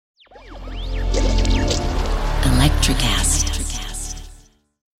Electrocast.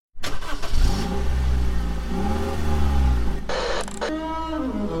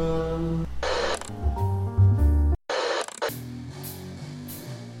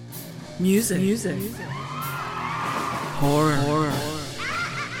 Music. Horror.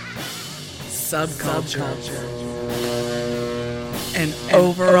 Subculture. And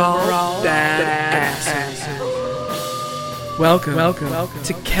overall badass. Welcome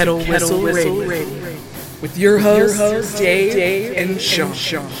to Kettle Whistle Radio. With your hosts, Dave and Sean.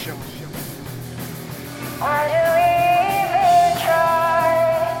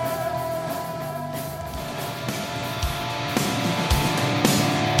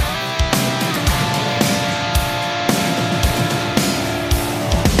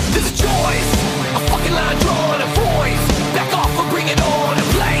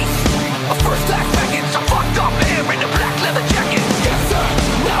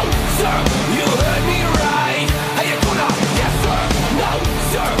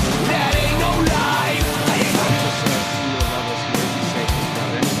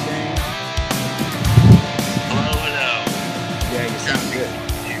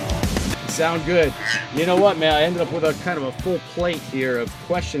 Sound good. You know what, man? I ended up with a kind of a full plate here of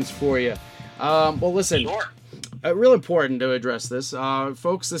questions for you. Well, listen, real important to address this.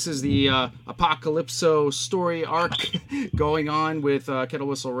 Folks, this is the Apocalypso story arc going on with Kettle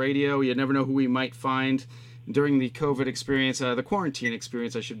Whistle Radio. You never know who we might find during the COVID experience, the quarantine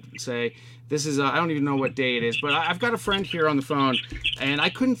experience, I should say. This is, I don't even know what day it is, but I've got a friend here on the phone, and I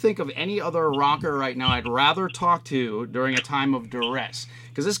couldn't think of any other rocker right now I'd rather talk to during a time of duress.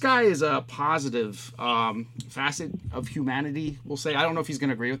 Because this guy is a positive facet of humanity, we'll say. I don't know if he's going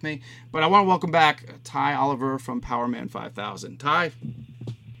to agree with me, but I want to welcome back Ty Oliver from Powerman 5000. Ty?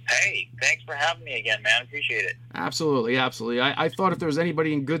 Hey, thanks for having me again, man. Appreciate it. Absolutely. I thought if there was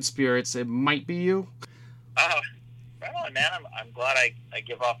anybody in good spirits, it might be you. Oh, right on, man. I'm glad I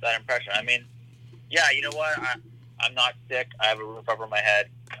give off that impression. I mean, yeah, you know what? I'm not sick. I have a roof over my head.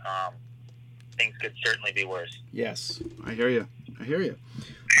 Things could certainly be worse. Yes, I hear you.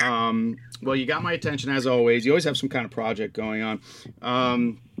 Well, you got my attention as always. You always have some kind of project going on.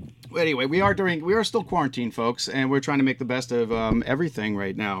 Anyway, we are still quarantined, folks, and we're trying to make the best of everything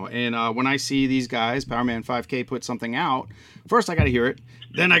right now. And when I see these guys, Powerman 5K, put something out, first I got to hear it,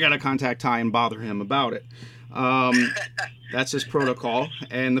 then I got to contact Ty and bother him about it. That's his protocol,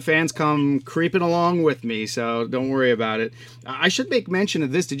 and the fans come creeping along with me, so don't worry about it. I should make mention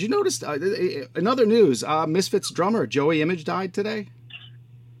of this. Did you notice, in other news, Misfits drummer Joey Image died today?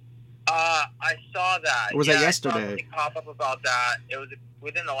 I saw that. Or was that yesterday? I saw something pop up about that. It was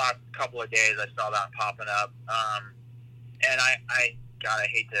within the last couple of days I saw that popping up. And I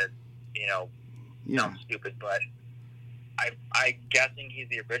hate to, sound stupid, but I'm guessing he's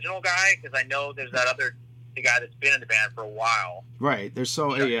the original guy, because I know there's the guy that's been in the band for a while. Right. There's so,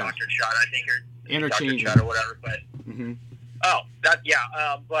 Dr. yeah. Dr. Chud, I think, or Interchange. Dr. Chud or whatever, but... Mm-hmm. Oh,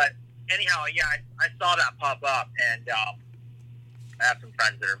 but anyhow, yeah, I saw that pop up, and I have some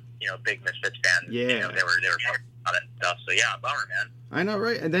friends that are, big Misfits fans. Yeah. They were talking about it and stuff, so yeah, bummer, man. I know,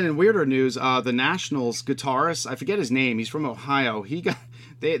 right? And then in weirder news, the Nationals guitarist, I forget his name, he's from Ohio, he got...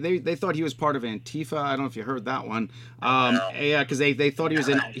 They thought he was part of Antifa. I don't know if you heard that one. No. Yeah, because they thought he was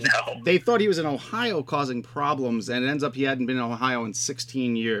they thought he was in Ohio causing problems, and it ends up he hadn't been in Ohio in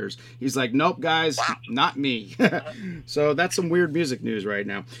 16 years. He's like, nope, guys, wow. Not me. So that's some weird music news right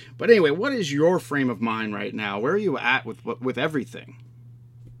now. But anyway, what is your frame of mind right now? Where are you at with everything?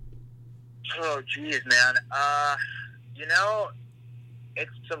 Oh, geez, man.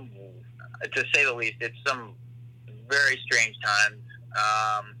 It's to say the least, it's some very strange times.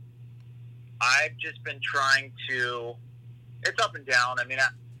 I've just been trying to, it's up and down. I mean,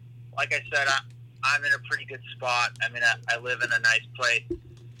 like I said, I'm in a pretty good spot. I mean, I live in a nice place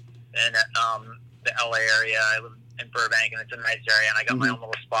in the LA area. I live in Burbank, and it's a nice area, and I got my own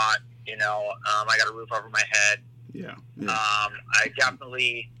little spot, I got a roof over my head. Yeah. I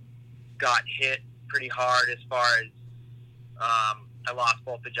definitely got hit pretty hard as far as, I lost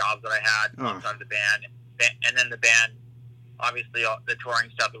both the jobs that I had outside of the band, and then the band, obviously, the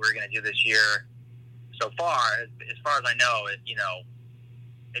touring stuff that we're going to do this year, so far, as far as I know,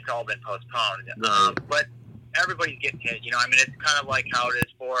 it's all been postponed. Right. But everybody's getting hit. It's kind of like how it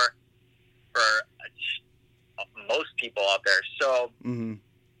is for most people out there. So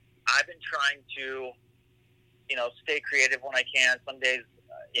I've been trying to, stay creative when I can. Some days,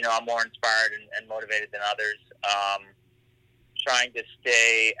 I'm more inspired and motivated than others. Trying to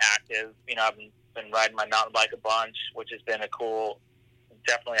stay active. I've been riding my mountain bike a bunch, which has been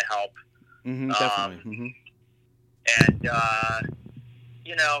definitely a help. Definitely. And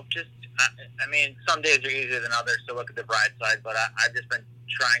you know, just I mean, some days are easier than others to look at the bright side, but I've just been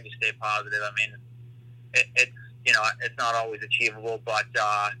trying to stay positive. I mean, it's you know, it's not always achievable, but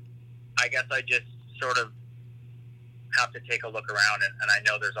I guess I just sort of have to take a look around, and I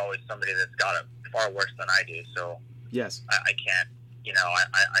know there's always somebody that's got it far worse than I do. So yes, I can't, you know,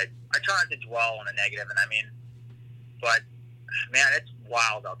 I try not to dwell on the negative, and I mean, but man, it's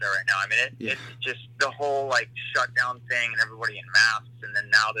wild out there right now. I mean, it's just the whole like shutdown thing and everybody in masks, and then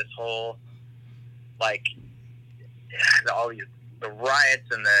now this whole like all these the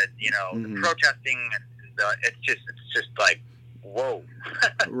riots and the the protesting and it's just like whoa.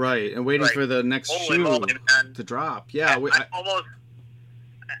 Right, and waiting like, for the next shoe to drop. Yeah, I almost.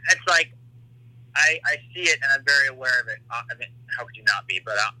 It's like I see it and I'm very aware of it. I mean, how could you not be?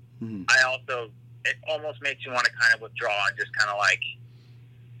 But I also it almost makes you want to kind of withdraw and just kind of like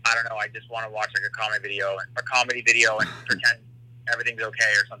I don't know. I just want to watch like a comedy video and pretend everything's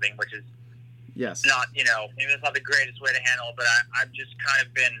okay or something, which is not maybe it's not the greatest way to handle it. But I've just kind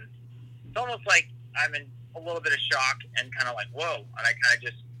of been. It's almost like I'm in a little bit of shock and kind of like, whoa. And I kind of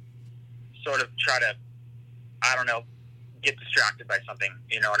just sort of try to, I don't know, get distracted by something.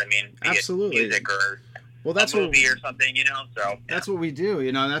 You know what I mean? Be Absolutely. It music or that's a movie or something, So that's what we do,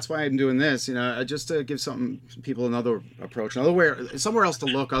 and that's why I'm doing this, just to give people another approach, somewhere else to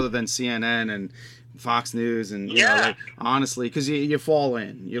look other than CNN and Fox News and honestly, because you fall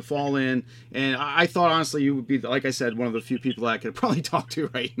in, and I thought honestly you would be, like I said, one of the few people that I could probably talk to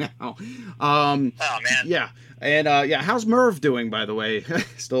right now. Oh man. Yeah, and how's Merv doing, by the way?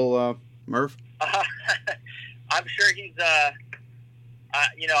 Still Merv? I'm sure he's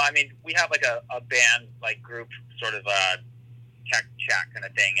I mean, we have like a band like group sort of tech chat kind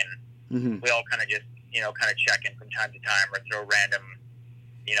of thing, and we all kind of just kind of check in from time to time or throw random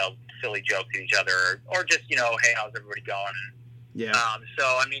silly jokes at each other, or just hey, how's everybody going? Yeah. So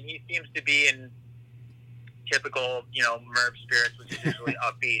I mean, he seems to be in typical Merv spirits, which is usually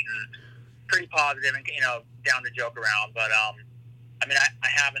upbeat and pretty positive and down to joke around. But I mean, I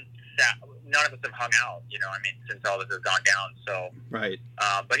haven't sat. None of us have hung out, I mean, since all this has gone down. So, right.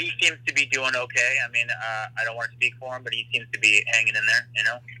 But he seems to be doing okay. I mean, I don't want to speak for him, but he seems to be hanging in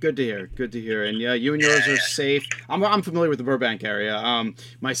there, Good to hear. And you and yours are safe. I'm familiar with the Burbank area.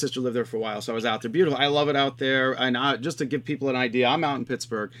 My sister lived there for a while, so I was out there. Beautiful. I love it out there. And just to give people an idea, I'm out in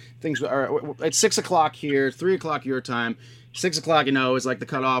Pittsburgh. Things are, it's 6 o'clock here, 3 o'clock your time. 6 o'clock, is like the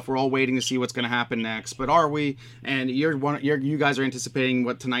cutoff. We're all waiting to see what's going to happen next. But are we? And you guys are anticipating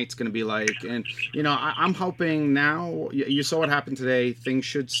what tonight's going to be like. And I'm hoping now. You saw what happened today. Things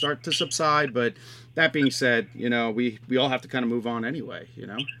should start to subside. But that being said, we all have to kind of move on anyway.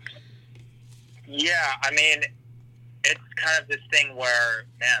 Yeah, I mean, it's kind of this thing where,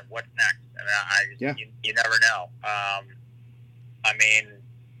 man, what's next? And you never know. I mean,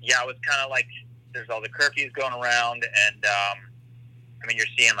 it was kind of like. There's all the curfews going around, and I mean, you're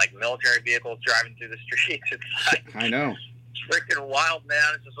seeing like military vehicles driving through the streets. It's like I know, freaking wild, man.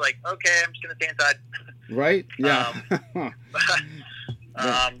 It's just like, okay, I'm just gonna stay inside. Right? Yeah.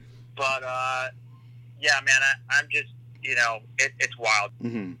 But yeah, man, I'm just it's wild.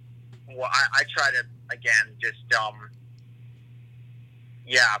 Mm-hmm. Well, I try to again just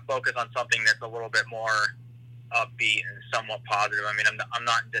focus on something that's a little bit more upbeat and somewhat positive. I mean, I'm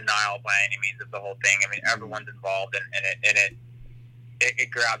not in denial by any means of the whole thing. I mean, everyone's involved, and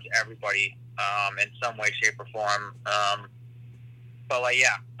it grabs everybody in some way, shape, or form. But like,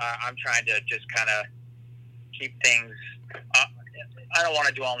 I'm trying to just kind of keep things. I don't want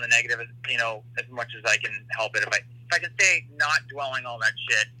to dwell on the negative, as much as I can help it. If I can stay not dwelling on that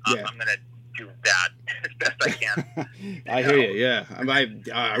shit, I'm gonna do that as best I can. I hear you. Yeah,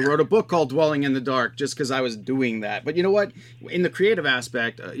 I wrote a book called Dwelling in the Dark just because I was doing that. But you know what? In the creative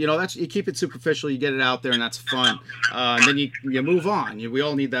aspect, that's you keep it superficial, you get it out there, and that's fun. And then you move on. We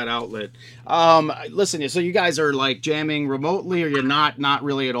all need that outlet. Listen, so you guys are like jamming remotely, or you're not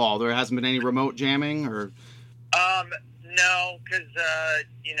really at all? There hasn't been any remote jamming, or? No, because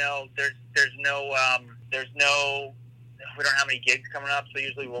there's no. We don't have any gigs coming up, so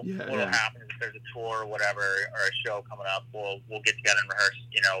usually what'll happen is if there's a tour or whatever, or a show coming up, we'll get together and rehearse,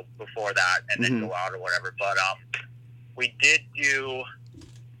 before that, and then go out or whatever. But we did do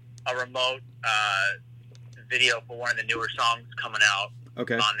a remote video for one of the newer songs coming out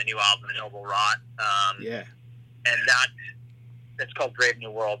on the new album, Noble Rot. And that's called Brave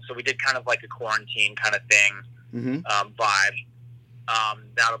New World. So we did kind of like a quarantine kind of thing vibe.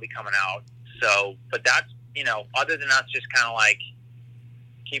 That'll be coming out. So, but that's. Other than us just kind of like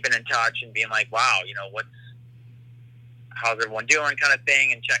keeping in touch and being like, wow, how's everyone doing kind of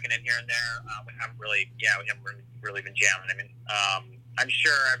thing, and checking in here and there. We haven't really been jamming. I mean, I'm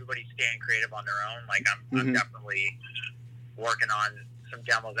sure everybody's staying creative on their own. Like I'm definitely working on some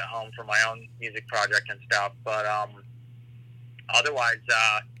demos at home for my own music project and stuff. But otherwise,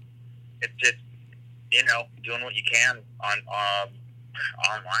 it's just, you know, doing what you can on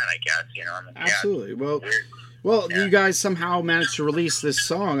online, I guess. You know, absolutely. Yeah, Well, you guys somehow managed to release this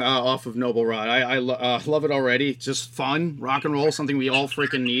song off of Noble Rod. I love it already. It's just fun, rock and roll, something we all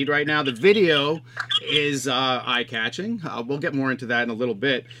freaking need right now. The video is eye-catching. We'll get more into that in a little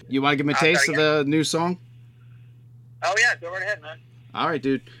bit. You want to give me a taste of the new song? Oh yeah, go right ahead, man. All right,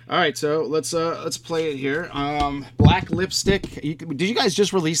 dude. All right, so let's play it here. Black Lipstick. Did you guys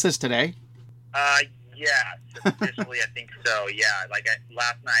just release this today? Yeah, officially, I think so. Yeah, like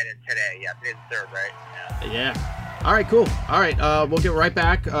last night and today. Yeah, today's the 3rd, right? Yeah. All right, cool. All right, we'll get right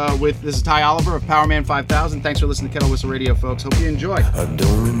back with this is Ty Oliver of Powerman 5000. Thanks for listening to Kettle Whistle Radio, folks. Hope you enjoy. I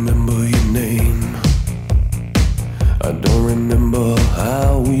don't remember your name. I don't remember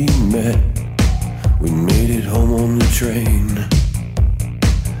how we met. We made it home on the train.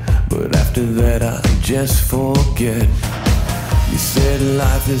 But after that, I just forget. You said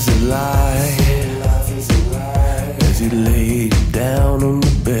life is a lie. As you laid down on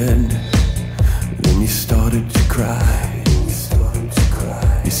the bed, then you started to cry.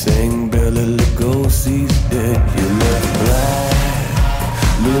 You sang Bela Lugosi's dead. You left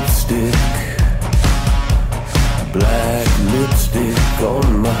black lipstick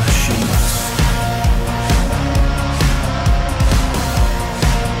on my sheets.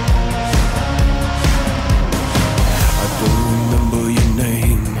 I don't remember your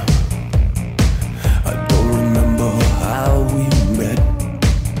name. I don't remember how we met.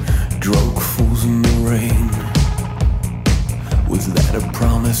 Drunk fools in the rain. Was that a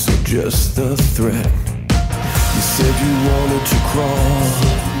promise or just a threat? You said you wanted to crawl.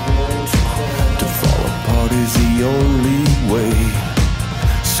 To fall apart is the only way.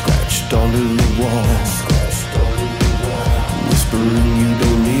 Scratched onto the wall. Whispering you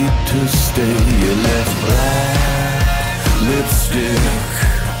don't need to stay. You left black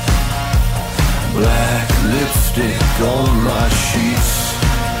lipstick on my sheets.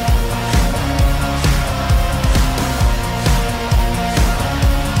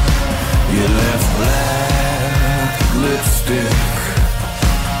 You left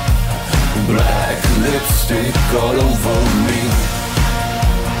black lipstick all over me.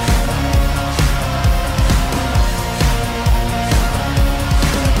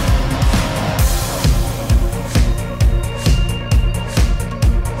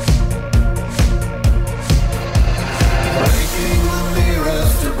 Breaking the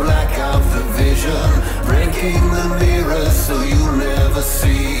mirrors to black out the vision. Breaking the mirrors so you never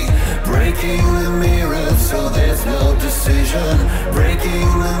see. Breaking the mirrors so there's no decision.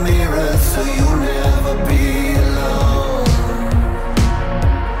 Breaking the mirrors so you'll never be alone.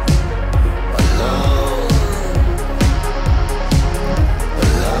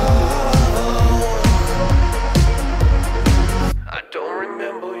 I don't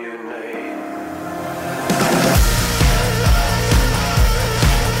remember your name.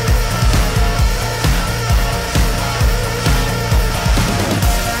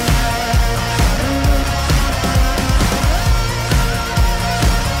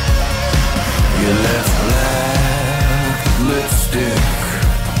 You left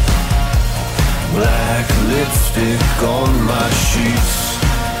black lipstick on my sheets.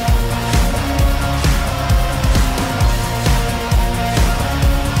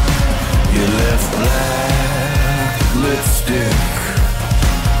 You left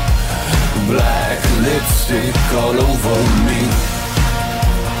black lipstick all over me.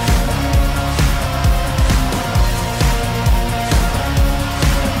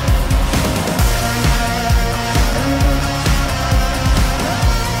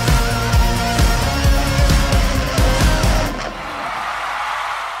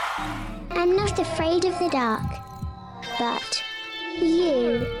 I'm not afraid of the dark, but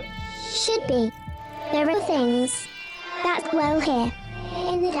you should be. There are things that dwell here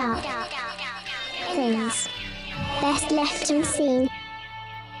in the dark. Things best left unseen.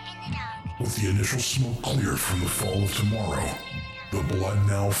 With the initial smoke cleared from the fall of tomorrow, the blood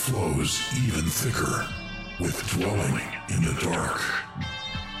now flows even thicker with dwelling in the dark.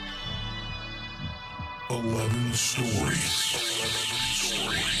 11 stories.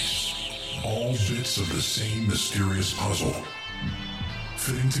 All bits of the same mysterious puzzle,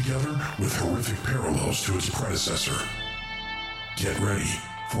 fitting together with horrific parallels to its predecessor. Get ready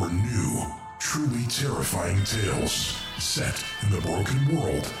for new, truly terrifying tales set in the broken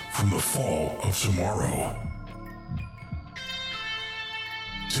world from the fall of tomorrow.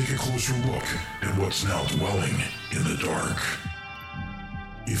 Take a closer look at what's now dwelling in the dark.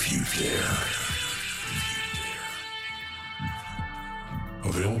 if you dare.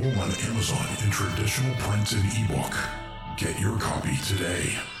 Available on Amazon in traditional print and ebook. Get your copy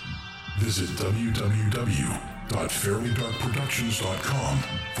today. Visit www.fairlydarkproductions.com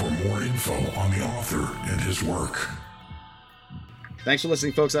for more info on the author and his work. Thanks for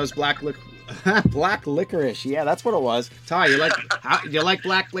listening, folks. That was Black Licorice. Yeah, that's what it was. Ty, you like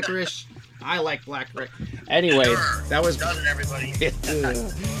Black Licorice? I like Black Licorice. Anyway, Sure. that was Doesn't everybody?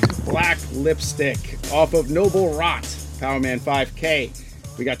 Black Lipstick off of Noble Rot, Powerman 5K.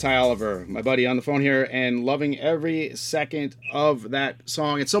 We got Ty Oliver, my buddy, on the phone here, and loving every second of that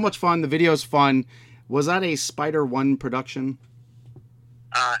song. It's so much fun. The video's fun. Was that a Spider One production?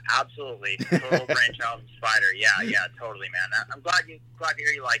 Absolutely. Total brainchild of Spider. Yeah, totally, man. I'm glad to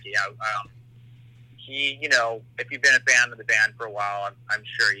hear you like it. Yeah. He, if you've been a fan of the band for a while, I'm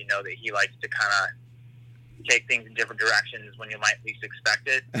sure you know that he likes to kind of take things in different directions when you might least expect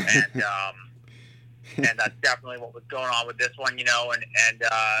it, and and that's definitely what was going on with this one, and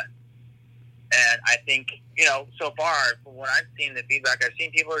I think, so far from what I've seen, the feedback I've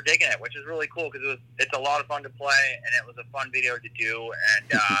seen, people are digging it, which is really cool because it's a lot of fun to play, and it was a fun video to do,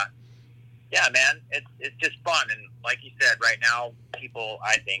 and yeah, man, it's just fun, and like you said, right now people,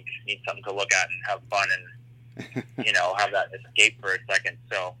 I think, need something to look at and have fun and have that escape for a second.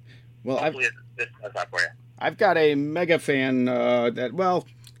 So hopefully this does that for you. I've got a mega fan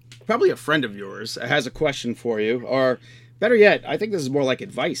probably a friend of yours has a question for you, or better yet, I think this is more like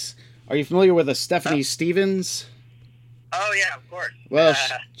advice. Are you familiar with a Stephanie Stevens? Oh, yeah, of course. Well,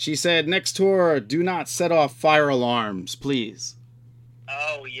 she said, next tour, do not set off fire alarms, please.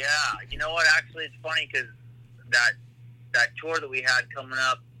 Oh, yeah. You know what? Actually, it's funny because that tour that we had coming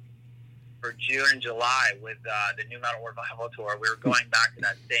up for June and July with the New Metal Revival Tour, we were going back to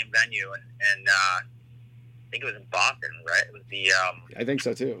that same venue, and I think it was in Boston, right? It was the... I think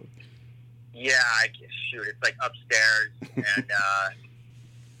so, too. Yeah, it's like upstairs, and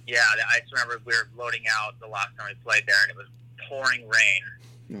yeah, I just remember we were loading out the last time we played there, and it was pouring rain.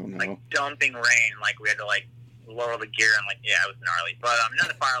 Oh, no. Like dumping rain, like we had to lower the gear, and yeah, it was gnarly. But none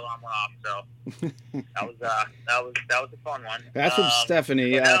of the fire alarm went off, so that was a fun one. That's from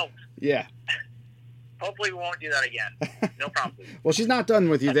Stephanie. Yeah. Hopefully we won't do that again. No promises. Well, she's not done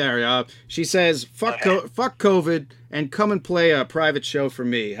with you there. She says, fuck COVID and come and play a private show for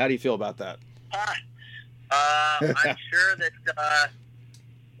me. How do you feel about that? I'm sure that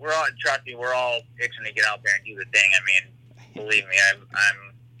we're all itching to get out there and do the thing. I mean, believe me,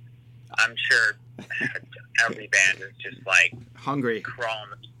 I'm sure every band is just hungry, crawling,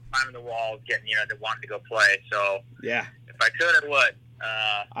 climbing the walls, getting they wanting to go play. So yeah, if I could, I would.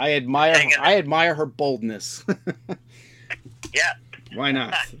 I admire her boldness. Yeah. Why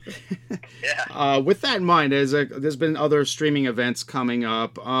not? Yeah. With that in mind, there's been other streaming events coming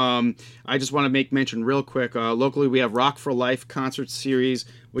up. I just want to make mention real quick. Locally, we have Rock for Life concert series,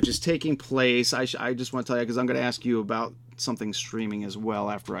 which is taking place. I just want to tell you because I'm going to ask you about something streaming as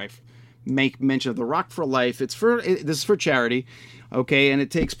well after I make mention of the Rock for Life. This is for charity, okay, and it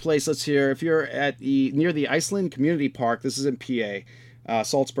takes place. Let's hear if you're at near the Iceland Community Park. This is in PA.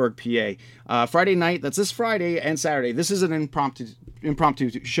 Salzburg, PA. Friday night, that's this Friday and Saturday. This is an impromptu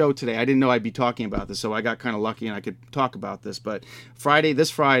show today. I didn't know I'd be talking about this, so I got kind of lucky and I could talk about this. But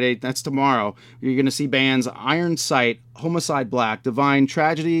this Friday, that's tomorrow, you're going to see bands Iron Sight, Homicide Black, Divine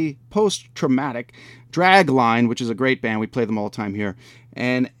Tragedy, Post Traumatic, Dragline, which is a great band. We play them all the time here,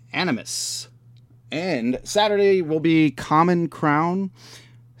 and Animus. And Saturday will be Common Crown,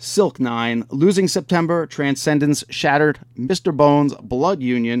 Silk Nine, Losing September, Transcendence, Shattered, Mr. Bones, Blood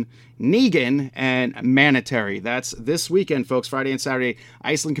Union, Negan, and Manatary. That's this weekend, folks, Friday and Saturday.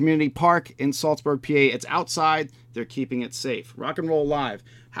 Iceland Community Park in Salzburg, PA. It's outside. They're keeping it safe. Rock and Roll Live.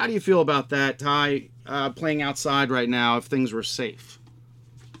 How do you feel about that, Ty, playing outside right now if things were safe?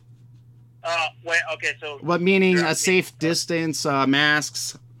 Wait, okay, so... What meaning a safe distance,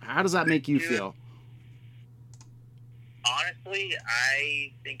 masks? How does that make you feel? Honestly,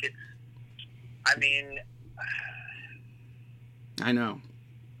 I think I know.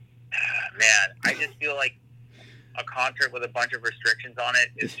 Man, I just feel like a concert with a bunch of restrictions on it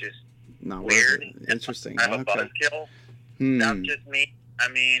is just not weird. Interesting. Kind of a buzzkill. That's just me. I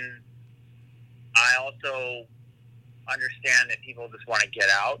mean, I also understand that people just want to get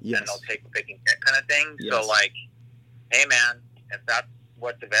out and they'll take what they can get kind of thing. Yes. So, hey, man, if that's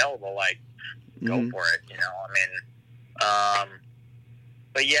what's available, go for it,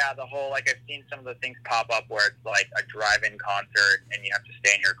 but yeah, the whole, I've seen some of the things pop up where it's a drive-in concert and you have to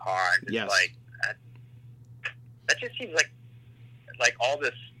stay in your car and just that just seems like all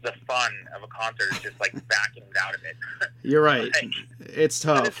this the fun of a concert is just like vacuumed out of it. You're right. Like, it's it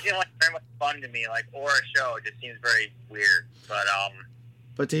doesn't tough. feel like very much fun to me, like, or a show. It just seems very weird.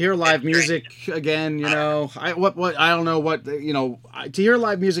 But to hear live music again, you know, I don't know what, you know, to hear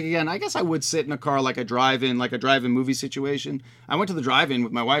live music again, I guess I would sit in a car like a drive-in movie situation. I went to the drive-in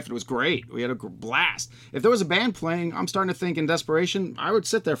with my wife, and it was great. We had a blast. If there was a band playing, I'm starting to think in desperation, I would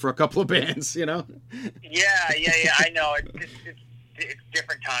sit there for a couple of bands, you know? Yeah, I know. It's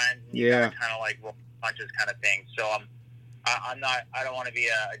different times. Yeah. Kind of like roll punches kind of thing. So I don't want to be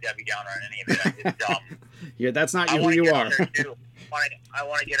a Debbie Downer on any of it. I'm just dumb. Yeah, that's not who you are. I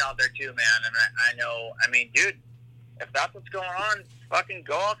want to get out there too, man. And I know, I mean, dude, if that's what's going on, fucking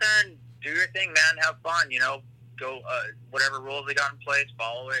go out there and do your thing, man. Have fun, you know. Go, whatever rules they got in place,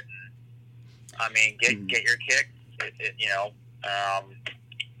 follow it. And, I mean, get your kicks. You know,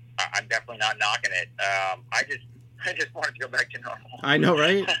 I'm definitely not knocking it. I just wanted to go back to normal. I know,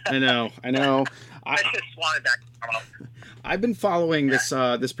 right? I know. I just wanted back to normal. I've been following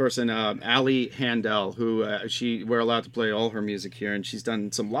this person, Ali Handel, who we're allowed to play all her music here, and she's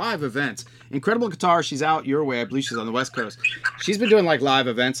done some live events. Incredible guitar. She's out your way. I believe she's on the West Coast. She's been doing like live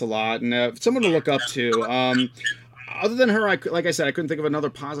events a lot, and someone to look up to. Other than her, like I said, I couldn't think of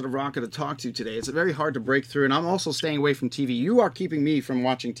another positive rocker to talk to today. It's very hard to break through, and I'm also staying away from TV. You are keeping me from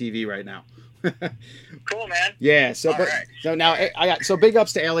watching TV right now. Cool, man. Yeah, so right. So now so big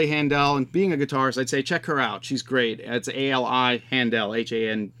ups to Ali Handel, and being a guitarist, I'd say check her out. She's great. It's Ali Handel,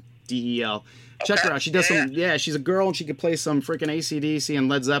 Handel. Check her out. She does she's a girl, and she can play some freaking AC/DC and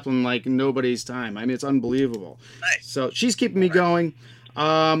Led Zeppelin like nobody's time. I mean, it's unbelievable. Nice. So she's keeping me going.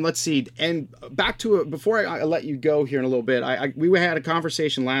 Let's see, and back to it before I let you go here in a little bit. We had a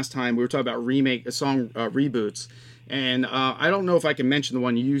conversation last time. We were talking about song reboots. And I don't know if I can mention the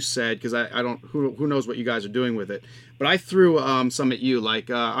one you said, because I don't. Who knows what you guys are doing with it? But I threw some at you. Like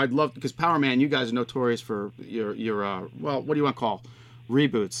I'd love, because Powerman, you guys are notorious for your well, what do you want to call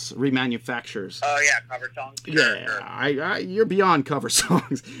reboots, remanufactures? Oh yeah, cover songs. Yeah, you're beyond cover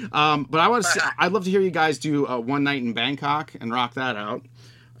songs. But I want to. I'd love to hear you guys do One Night in Bangkok and rock that out.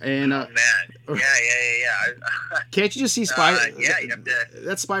 And oh man, yeah. Can't you just see Spider? Yeah, you have to.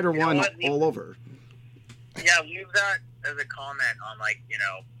 That's Spider One all over. Yeah, leave that as a comment on, like, you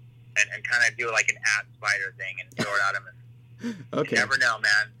know, and kind of do like an @Spider thing and throw it at him. And okay. You never know,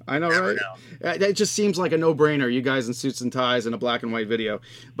 man. I know, right? It just seems like a no-brainer, you guys in suits and ties in a black and white video.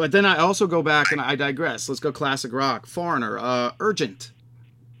 But then I also go back and I digress. Let's go classic rock. Foreigner, Urgent.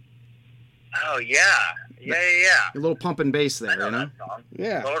 Oh, yeah. A little pump and bass there, I know you know? that song.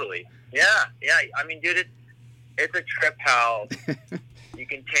 Yeah. Totally. Yeah. I mean, dude, it's a trip how you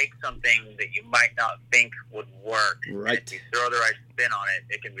can take something that you might not think would work. Right. And if you throw the right spin on it,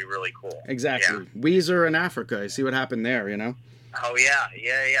 it can be really cool. Exactly. Yeah. Weezer in Africa. You see what happened there, you know? Oh, yeah.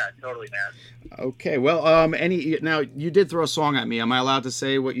 Totally, man. Okay. Well, now, you did throw a song at me. Am I allowed to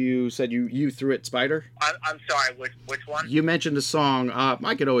say what you said you threw at Spider? I'm sorry, which one? You mentioned a song.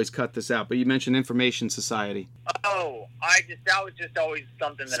 I could always cut this out, but you mentioned Information Society. Oh, that was just always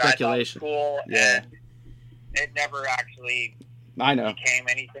something that I thought was cool. Yeah. And it never actually became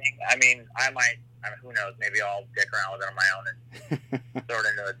anything. I mean, who knows, maybe I'll dick around with it on my own and throw it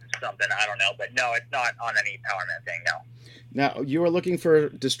into something, I don't know. But no, it's not on any Powerman thing, no. Now, you are looking for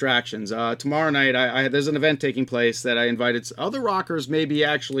distractions. Tomorrow night, there's an event taking place that I invited other rockers may be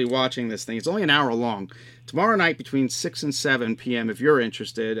actually watching this thing. It's only an hour long. Tomorrow night between 6 and 7 p.m. if you're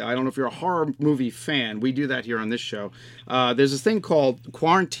interested. I don't know if you're a horror movie fan. We do that here on this show. There's this thing called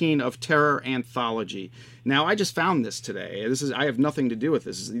Quarantine of Terror Anthology. Now, I just found this today. I have nothing to do with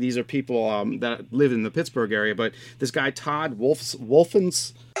this. These are people that live in the Pittsburgh area, but this guy, Todd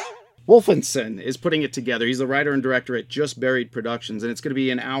Wolfenson, is putting it together. He's the writer and director at Just Buried Productions, and it's going to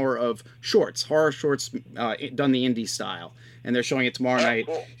be an hour of horror shorts done the indie style. And they're showing it tomorrow night.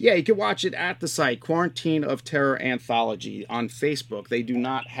 Cool. Yeah, you can watch it at the site, Quarantine of Terror Anthology, on Facebook. They do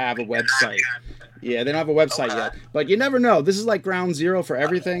not have a website. Yeah, they don't have a website yet. But you never know. This is like ground zero for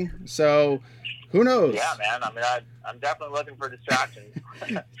everything. So, who knows? Yeah, man. I mean, I'm definitely looking for distractions.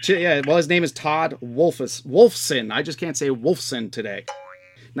 Yeah, well, his name is Todd Wolfson. I just can't say Wolfson today.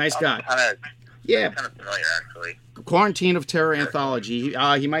 Nice guy. Kind of familiar, actually. Quarantine of Terror Anthology.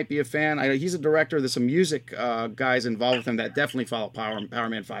 He might be a fan. He's a director. There's some music guys involved with him that definitely follow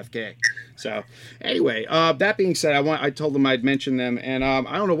Powerman 5K. So, anyway, that being said, I told them I'd mention them, and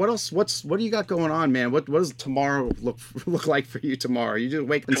I don't know what else. What do you got going on, man? What does tomorrow look like for you tomorrow? You just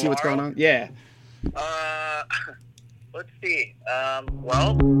wait and see what's going on. Yeah. Let's see.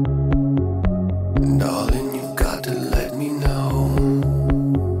 Well, darling, you've got to let me know.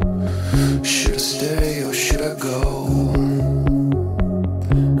 Should I stay or should I go?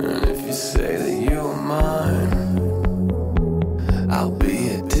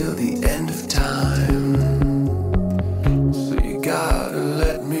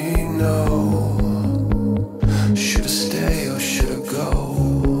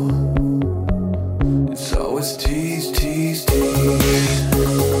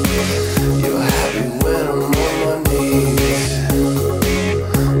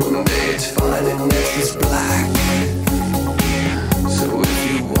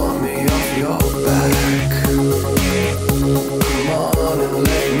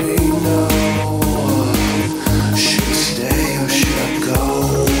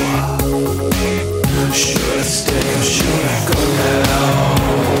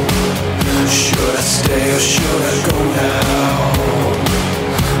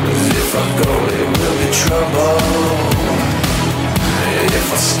 I go, it will be trouble. If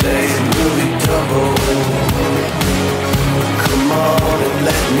I stay, it will be double. Come on and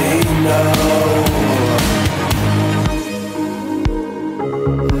let me know.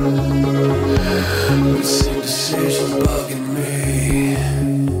 It seems decision bugging me.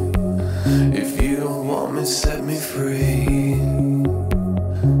 If you don't want me, set me free.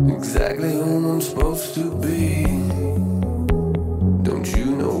 Exactly who I'm supposed to be. Don't you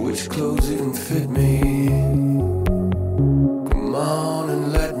know which clothes even fit me? Come on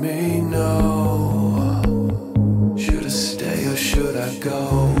and let me know. Should I stay or should I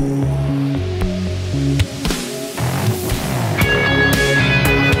go?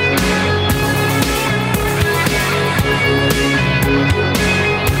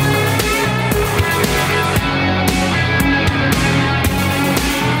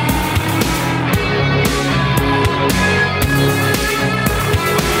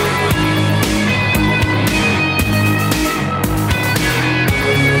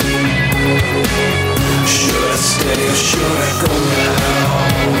 Stay or should I go now?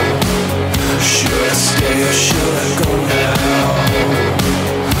 Should I stay or should I go now?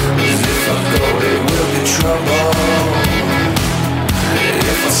 'Cause if I go it will be trouble.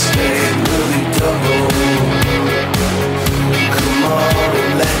 If I stay it will be double. Come on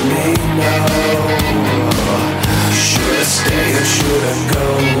and let me know. Should I stay or should I go?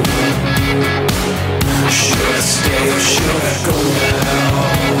 Should I stay or should I go now?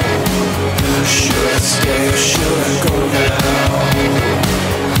 Should I stay or should I go now?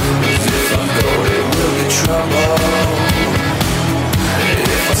 'Cause if I go it will be trouble.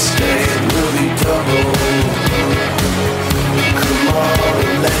 If I stay it will be double. Come on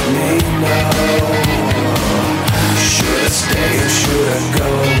and let me know. Should I stay or should I go?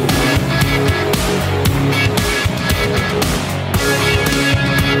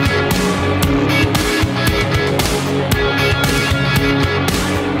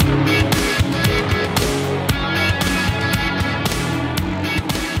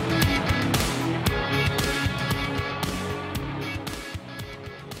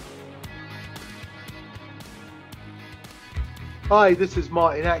 Hi, this is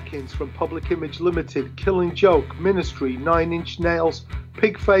Martin Atkins from Public Image Limited, Killing Joke, Ministry, 9 Inch Nails,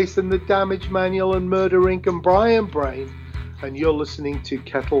 Pigface and the Damage Manual and Murder Inc. and Brian Brain, and you're listening to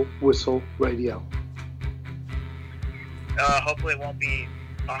Kettle Whistle Radio. Hopefully it won't be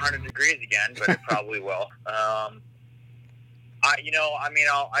 100 degrees again, but it probably will. I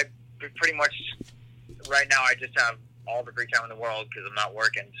pretty much, right now I just have all the free time in the world because I'm not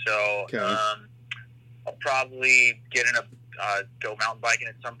working, so Okay. I'll probably get in go mountain biking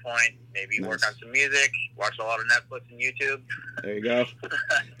at some point, maybe work on some music, watch a lot of Netflix and YouTube. There you go.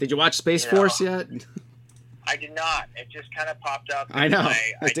 Did you watch Space Force yet? I did not. It just kind of popped up. I know.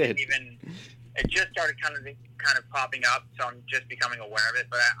 I didn't even. It just started kind of popping up, so I'm just becoming aware of it.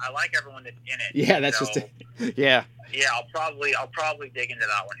 But I like everyone that's in it. Yeah, that's just yeah. Yeah, I'll probably dig into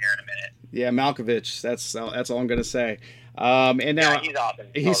that one here in a minute. Yeah, Malkovich. That's all I'm gonna say. And now he's awesome.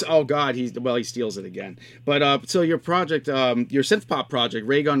 Oh god, he steals it again. But so your project, your synth pop project,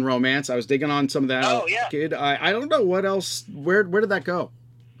 Ray Gun Romance. I was digging on some of that. Oh yeah. Kid, I don't know what else. Where did that go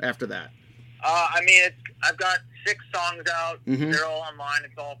after that? I've got 6 songs out. Mm-hmm. They're all online.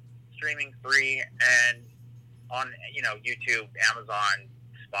 It's all streaming free and on YouTube, Amazon,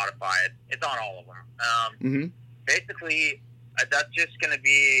 Spotify. It's on all of them. Basically, that's just going to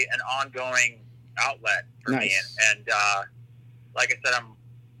be an ongoing outlet for me. And like I said,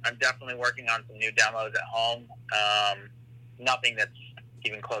 I'm definitely working on some new demos at home. Nothing that's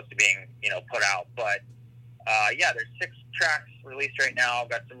even close to being put out, but there's 6 tracks released right now. I've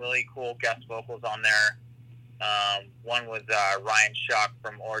got some really cool guest vocals on there. One was Ryan Shuck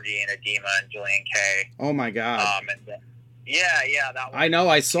from Orgy and Edema and Julian K. Oh my god. That one. I know.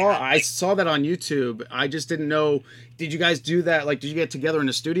 I saw that on YouTube. I just didn't know. Did you guys do that? Like, did you get together in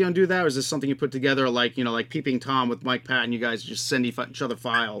the studio and do that, or is this something you put together, like like Peeping Tom with Mike Patton? You guys just send each other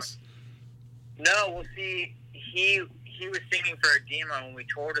files. No, well, see, he was singing for Edema when we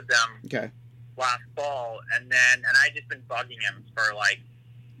toured with them last fall, and I just been bugging him for like.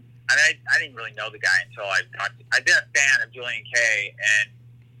 I didn't really know the guy until I've been a fan of Julian K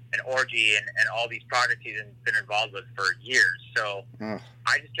and Orgy and all these projects he's been involved with for years. So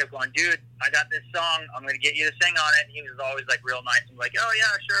I just kept going, dude, I got this song. I'm going to get you to sing on it. And he was always like real nice and like, oh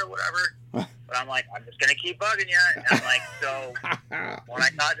yeah, sure, whatever. But I'm like, I'm just going to keep bugging you. And I'm like, so when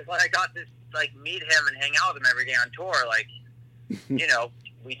I got this, like, meet him and hang out with him every day on tour, like,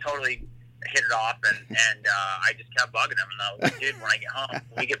 we totally hit it off, and I just kept bugging him, and I was like, dude, when I get home,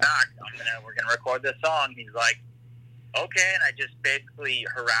 when we get back, we're gonna record this song. He's like, okay. And I just basically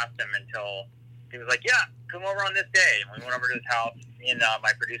harassed him until he was like, yeah, come over on this day. And we went over to his house. Me and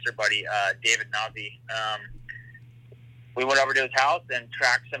my producer buddy, David Nazi, we went over to his house and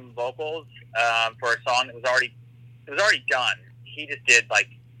tracked some vocals for a song that was already done. He just did like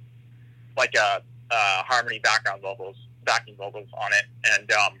a harmony backing vocals on it, and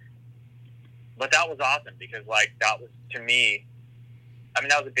but that was awesome because like that was, to me, I mean,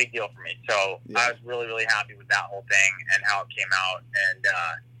 that was a big deal for me. So yeah. I was really, really happy with that whole thing and how it came out, and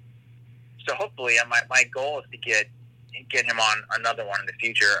so hopefully my goal is to get him on another one in the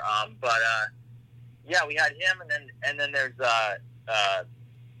future. Yeah, we had him, and then there's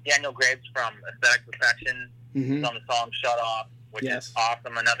Daniel Graves from Aesthetic Perfection. Mm-hmm. He's on the song Shut Off, which is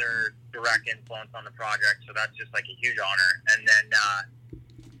awesome. Another direct influence on the project, so that's just like a huge honor. And then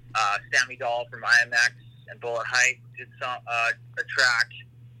Sammy Dahl from IMX and Bullet Height did a track.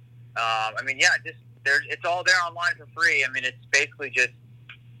 I mean, yeah, it's all there online for free. I mean, it's basically just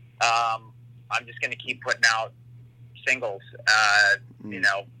I'm just going to keep putting out singles, you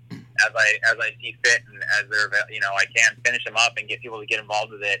know, as I see fit, and as they're, you know, I can finish them up and get people to get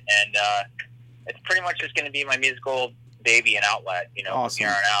involved with it. And it's pretty much just going to be my musical baby and outlet, you know, awesome.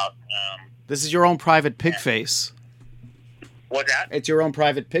 From here on out. This is your own private pig face. What's that? It's your own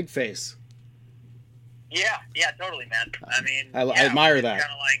private pig face. Yeah, totally, man. I mean, I admire that.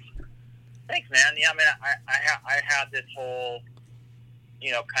 Kind of like, thanks, man. Yeah, I mean, I had this whole,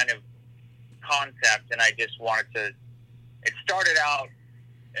 you know, kind of concept, and I just wanted to. It started out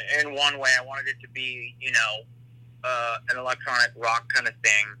in one way. I wanted it to be, you know, an electronic rock kind of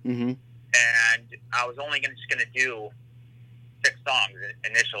thing, mm-hmm. and I was only just going to do 6 songs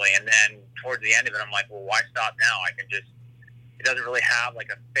initially, and then towards the end of it, I'm like, well, why stop now? I can just. It doesn't really have like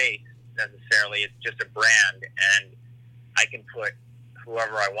a face necessarily. It's just a brand, and I can put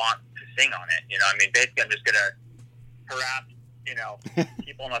whoever I want to sing on it. You know, I mean, basically, I'm just gonna harass, you know,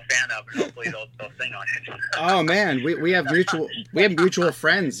 people I'm a fan of, and hopefully they'll sing on it. Oh man, we have mutual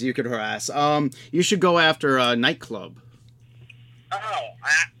friends you could harass. You should go after Nightclub. Oh,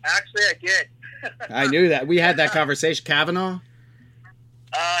 actually, I did. I knew that. We had that conversation. Kavanaugh.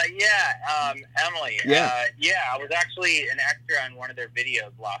 Yeah, Emily. Yeah. I was actually an extra on one of their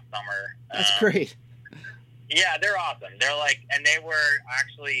videos last summer. That's great. Yeah, they're awesome. They're like, and they were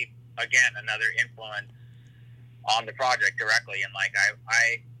actually, again, another influence on the project directly. And like,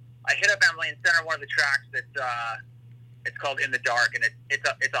 I hit up Emily and sent her one of the tracks that's, it's called In the Dark, and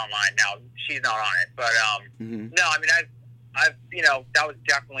it's online now. She's not on it, but, mm-hmm. no, I mean, I've, you know, that was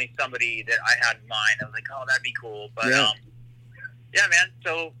definitely somebody that I had in mind. I was like, oh, that'd be cool. But, yeah, man.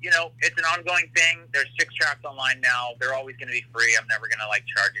 So, you know, it's an ongoing thing. There's 6 tracks online now. They're always going to be free. I'm never going to, like,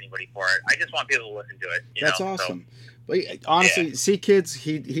 charge anybody for it. I just want people to listen to it. That's awesome. So, but honestly, see, kids,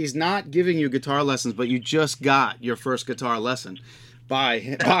 he's not giving you guitar lessons, but you just got your first guitar lesson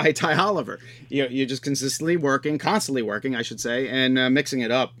by Ty Oliver. You're just constantly working, I should say, and mixing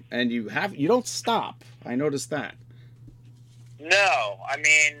it up. And you don't stop. I noticed that. No, I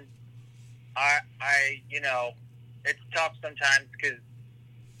mean, I you know, it's tough sometimes because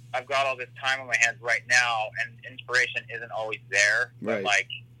I've got all this time on my hands right now, and inspiration isn't always there. Right. But like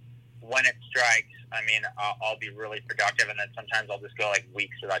when it strikes, I mean, I'll be really productive, and then sometimes I'll just go like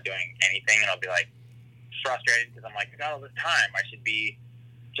weeks without doing anything, and I'll be like frustrated because I'm like, I got all this time. I should be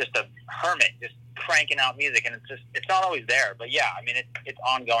just a hermit, just cranking out music, and it's not always there. But yeah, I mean, it's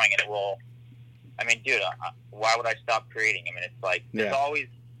ongoing, and it will. I mean, dude, why would I stop creating? I mean, it's like there's always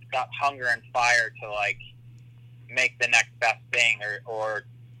that hunger and fire to like make the next best thing, or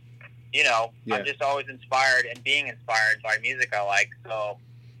you know, I'm just always inspired and being inspired by music I like. So,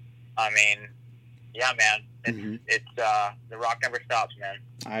 I mean, yeah, man, it's the rock never stops, man.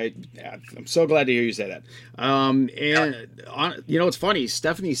 I'm so glad to hear you say that. You know, it's funny.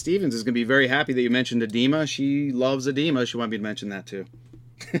 Stephanie Stevens is going to be very happy that you mentioned Edema. She loves Edema. She wanted me to mention that too.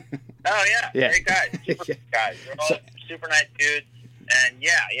 Oh yeah, great guys, super guys. They're all super nice dudes, and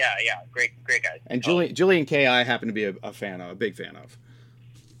yeah, great guys. And Julian K, I happen to be a fan of, a big fan of.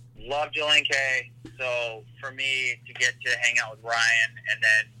 Love Julian K. So for me to get to hang out with Ryan, and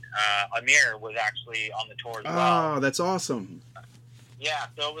then Amir was actually on the tour as well. Oh, that's awesome. Yeah,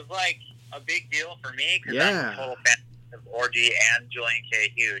 so it was like a big deal for me because I'm a total fan of Orgy and Julian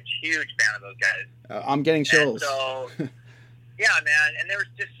K. Huge fan of those guys. I'm getting chills. And so. Yeah, man, and they were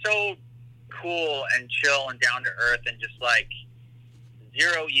just so cool and chill and down to earth and just like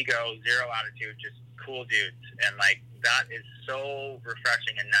zero ego, zero attitude, just cool dudes, and like that is so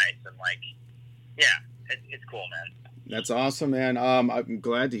refreshing and nice, and like, yeah, it's cool, man. That's awesome, man. I'm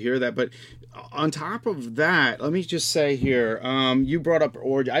glad to hear that. But on top of that, let me just say here, you brought up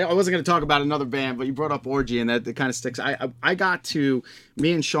Orgy. I wasn't going to talk about another band, but you brought up Orgy, and that kind of sticks. I got to,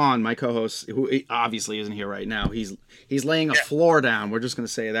 me and Sean, my co-host, who obviously isn't here right now. He's laying a floor down. We're just going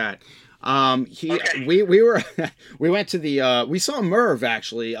to say that. We went to the we saw Merv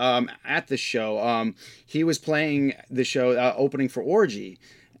actually at the show. He was playing the show opening for Orgy,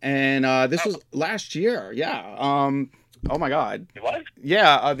 and this was last year. Yeah. Oh my God. It was?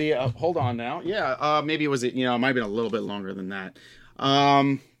 Yeah. Hold on now. Yeah. Maybe it was. It might have been a little bit longer than that.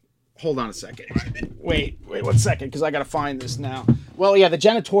 Hold on a second. Wait 1 second, because I gotta find this now. Well, yeah, the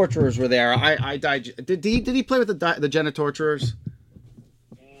Genitorturers were there. I died. Did he play with the Genitorturers?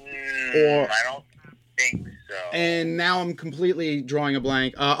 I don't think so. And now I'm completely drawing a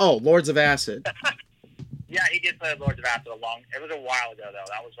blank. Lords of Acid. Yeah, he did play with Lords of Acid it was a while ago, though.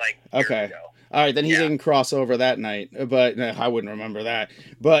 That was like years ago. All right, then he didn't cross over that night, but I wouldn't remember that.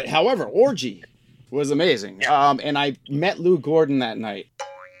 But however, Orgy was amazing. Yeah. And I met Lou Gordon that night.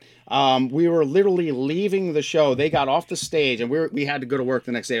 We were literally leaving the show. They got off the stage, and we had to go to work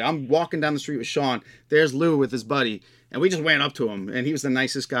the next day. I'm walking down the street with Sean. There's Lou with his buddy, and we just went up to him, and he was the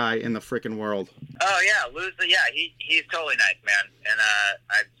nicest guy in the freaking world. Oh yeah, Lou's he's totally nice, man. And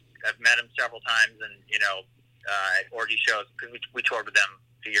I've met him several times, and at Orgy shows, because we toured with them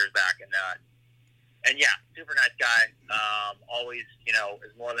a few years back, and yeah, super nice guy. Always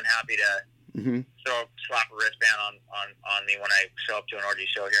is more than happy to slap a wristband on me when I show up to an Orgy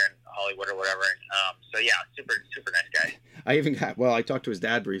show here in Hollywood or whatever. So yeah, super nice guy. I talked to his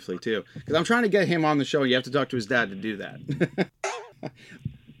dad briefly too, because I'm trying to get him on the show. You have to talk to his dad to do that.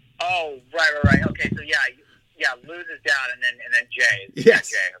 Oh, right. Okay, so yeah, Lou's his dad, and then Jay. Yes.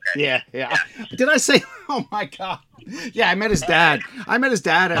 Jay, okay. Yeah. Did I say? Oh my God. Yeah, I met his dad.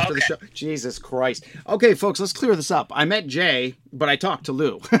 After the show. Jesus Christ. Okay, folks, let's clear this up. I met Jay, but I talked to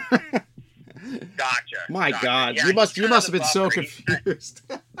Lou. Gotcha. My God, yeah, you must have been so confused.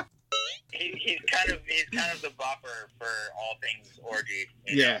 He's kind of the buffer for all things Orgy.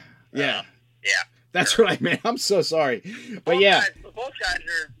 Yeah. Yeah. That's what I meant. I'm so sorry, but both yeah. Both guys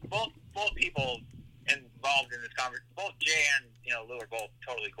are both people involved in this conversation. Both Jay and Lou are both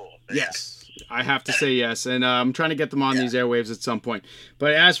totally cool. So, yes, I have to say yes, and I'm trying to get them on these airwaves at some point.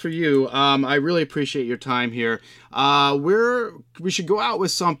 But as for you, I really appreciate your time here. We should go out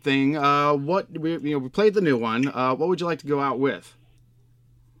with something. We played the new one. What would you like to go out with?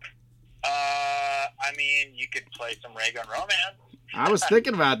 I mean, you could play some Ray Gun Romance. I was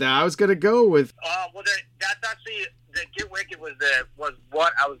thinking about that. I was gonna go with. Well, that's actually the Get Wicked was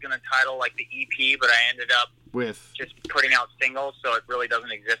what I was gonna title like the EP, but I ended up with just putting out singles, so it really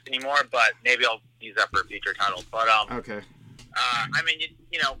doesn't exist anymore. But maybe I'll use that for a future title. But okay. I mean,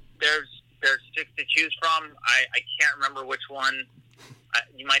 there's 6 to choose from. I can't remember which one.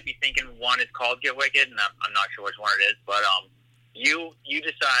 You might be thinking one is called Get Wicked, and I'm not sure which one it is. But you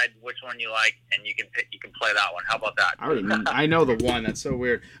decide which one you like, and you can play that one. How about that? I know the one. That's so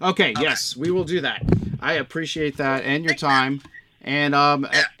weird. Okay, yes, we will do that. I appreciate that and your time. And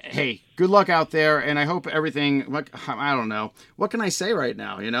hey, good luck out there, and I hope everything. I don't know, what can I say right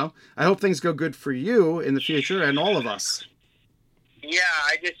now? I hope things go good for you in the future and all of us. Yeah,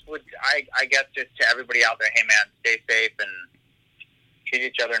 I just would. I guess just to everybody out there, hey man, stay safe and treat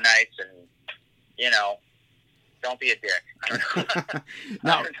each other nice, and don't be a dick. I don't know.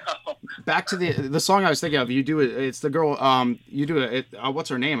 Now, I don't know. Back to the song I was thinking of. You do it. It's the girl. You do it. What's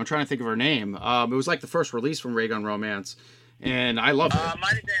her name? I'm trying to think of her name. It was like the first release from Ray Gun Romance, and I love it.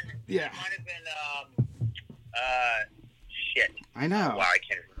 Might have been. Yeah. Might have been. Shit. I know. Wow, I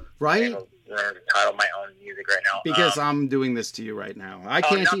can't. Right. I don't remember the title of my own music right now. Because I'm doing this to you right now. I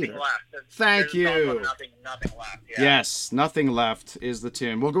can't Nothing either. Left. Thank you. Nothing left. Yeah. Yes, Nothing Left is the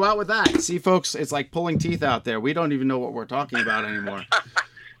tune. We'll go out with that. See, folks, it's like pulling teeth out there. We don't even know what we're talking about anymore.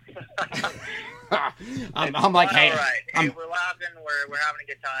 I'm like, hey, all right. Hey, we're laughing. We're having a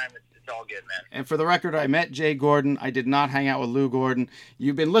good time. It's all good, man. And for the record, I met Jay Gordon. I did not hang out with Lou Gordon.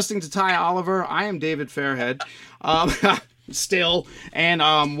 You've been listening to Ty Oliver. I am David Fairhead. Still. And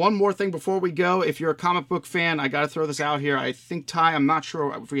one more thing before we go. If you're a comic book fan, I got to throw this out here. I think, Ty, I'm not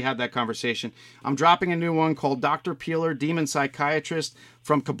sure if we had that conversation. I'm dropping a new one called Dr. Peeler, Demon Psychiatrist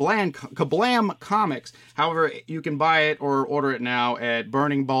from Kablam Comics. However, you can buy it or order it now at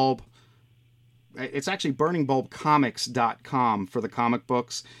Burning Bulb. It's actually burningbulbcomics.com for the comic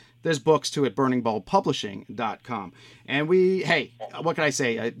books. There's books too at burningbulbpublishing.com. And what can I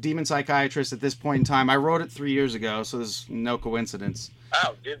say? A Demon Psychiatrist at this point in time. I wrote it 3 years ago, so there's no coincidence.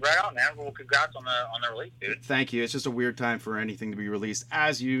 Oh, dude, right on, man. Well, congrats on the release, dude. Thank you. It's just a weird time for anything to be released,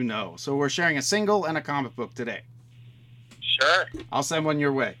 as you know. So we're sharing a single and a comic book today. Sure. I'll send one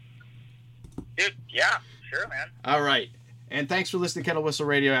your way. Dude, yeah, sure, man. All right. And thanks for listening to Kettle Whistle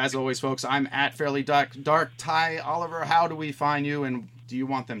Radio. As always, folks, I'm at Fairly Dark. Ty Oliver, how do we find you, and do you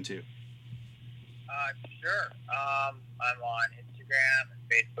want them to? Sure. I'm on Instagram and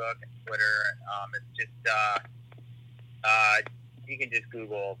Facebook and Twitter. It's just you can just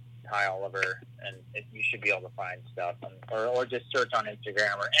Google Ty Oliver, and you should be able to find stuff, or just search on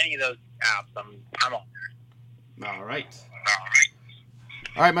Instagram or any of those apps. I'm on there. All right.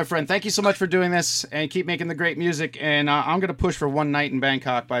 All right, my friend. Thank you so much for doing this, and keep making the great music. And I'm gonna push for One Night in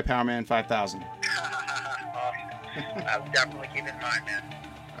Bangkok by Powerman 5000. I'll definitely keep it in mind, man.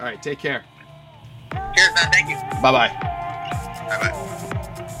 All right. Take care. Cheers, man. Thank you. Bye-bye. Bye-bye.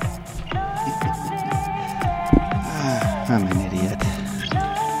 I'm an idiot.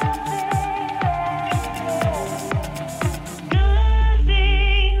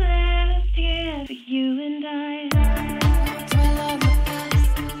 Nothing left here for you and I. Dwell on the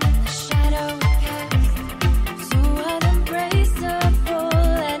past, the shadow cast. So unembraceable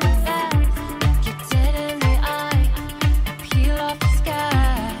and fast. Get dead in the eye, peel off the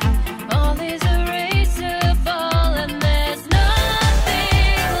sky. All is erasable and there's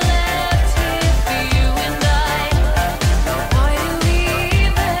nothing left here for you and I. Why do we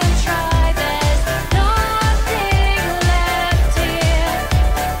even try? There's nothing left here.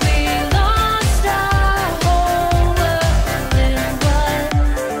 We lost our whole world in one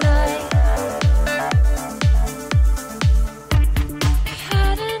night. We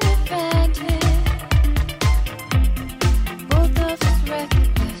had an advantage, both of us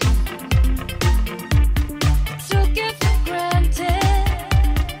reckless. Took it for granted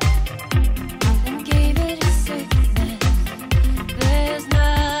and gave it a sickness. There's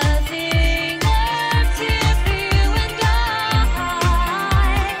nothing left here for you and I.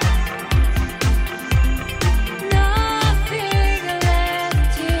 Nothing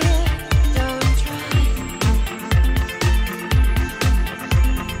left here. Don't try.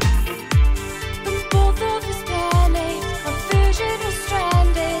 When both of us panicked, our vision was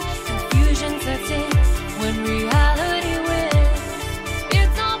stranded. Confusion sets in when reality wins.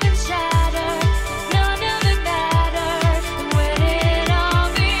 It's all been shattered. None of it mattered. And when it all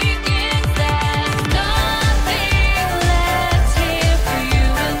begins, there's nothing left here for you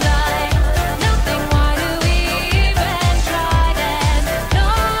and I. Nothing. Why do we even try? There's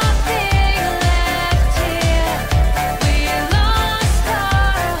nothing left here. We lost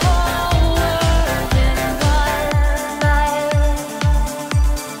our whole world in one night.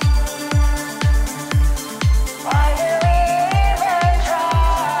 Why do we even try?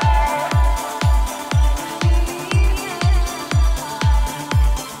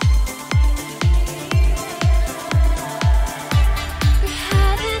 We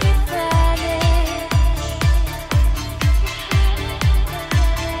had an advantage.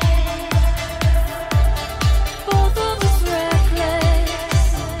 Both of us reckless.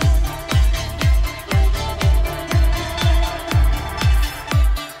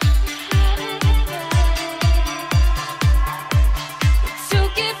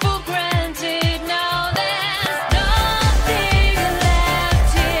 Took it for granted. Now there's nothing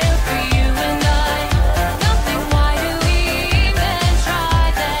left here for you and I. Nothing. Why do we even try?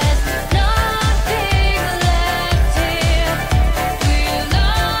 There's nothing left here. We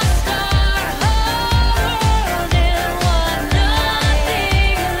lost our whole world in one.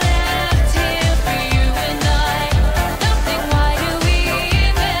 Nothing left here for you and I. Nothing. Why do we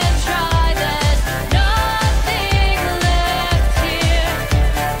even try? There's nothing left here.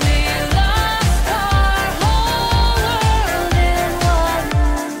 We lost our whole world in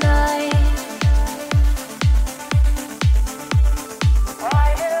one night. Why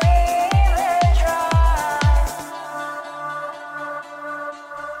do we even try?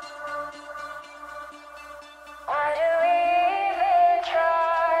 Why do we even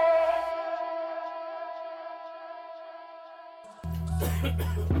try?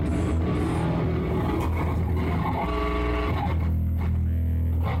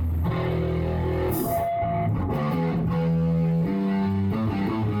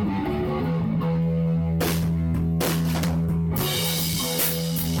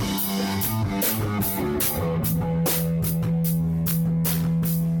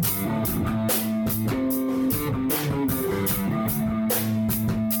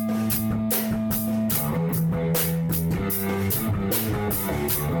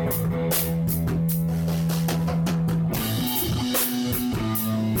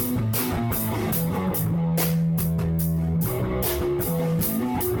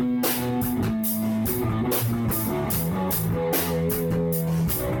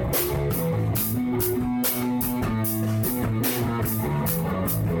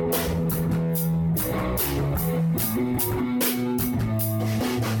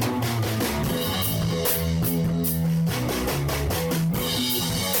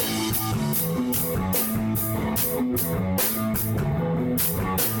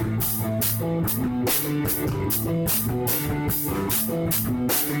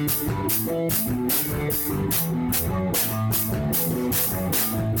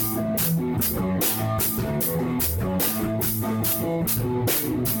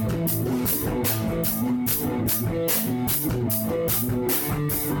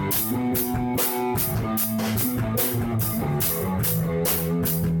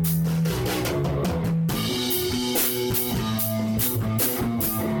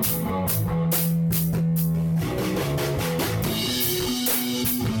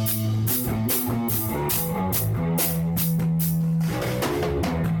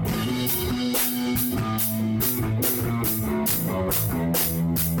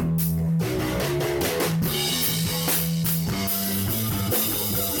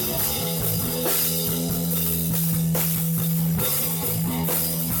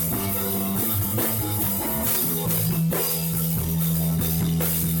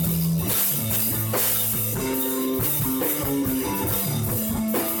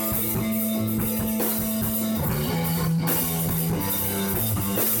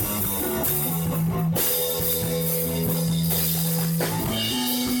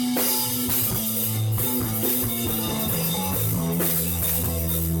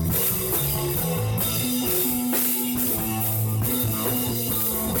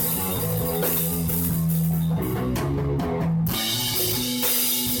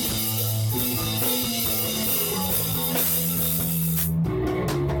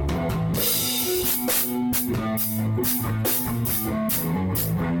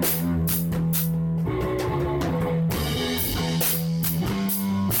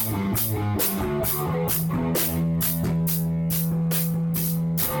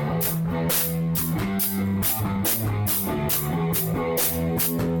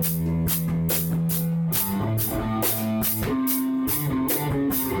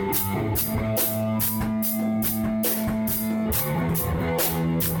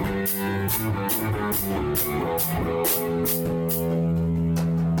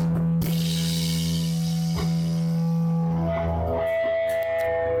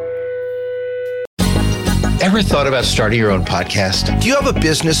 Ever thought about starting your own podcast? Do you have a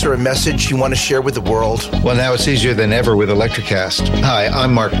business or a message you want to share with the world? Well, now it's easier than ever with Electricast. Hi,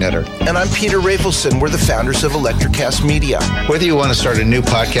 I'm Mark Netter. And I'm Peter Rafelson. We're the founders of Electricast Media. Whether you want to start a new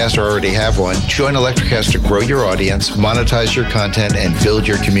podcast or already have one, join Electricast to grow your audience, monetize your content, and build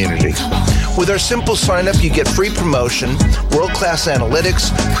your community. With our simple sign-up, you get free promotion, world-class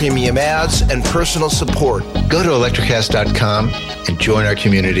analytics, premium ads, and personal support. Go to electricast.com and join our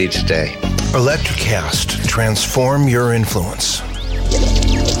community today. Electricast. Transform your influence.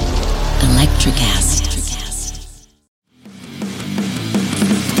 Electricast.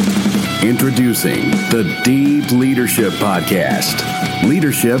 Introducing the Deep Leadership Podcast.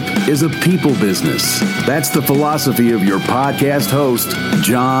 Leadership is a people business. That's the philosophy of your podcast host,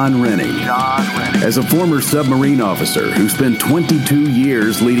 John Rennie. As a former submarine officer who spent 22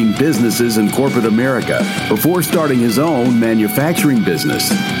 years leading businesses in corporate America before starting his own manufacturing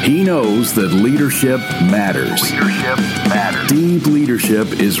business, he knows that leadership matters. Deep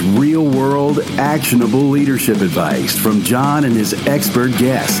Leadership is real-world, actionable leadership advice from John and his expert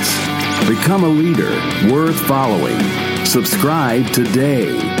guests. Become a leader worth following. Subscribe today.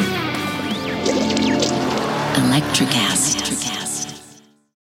 Electricast.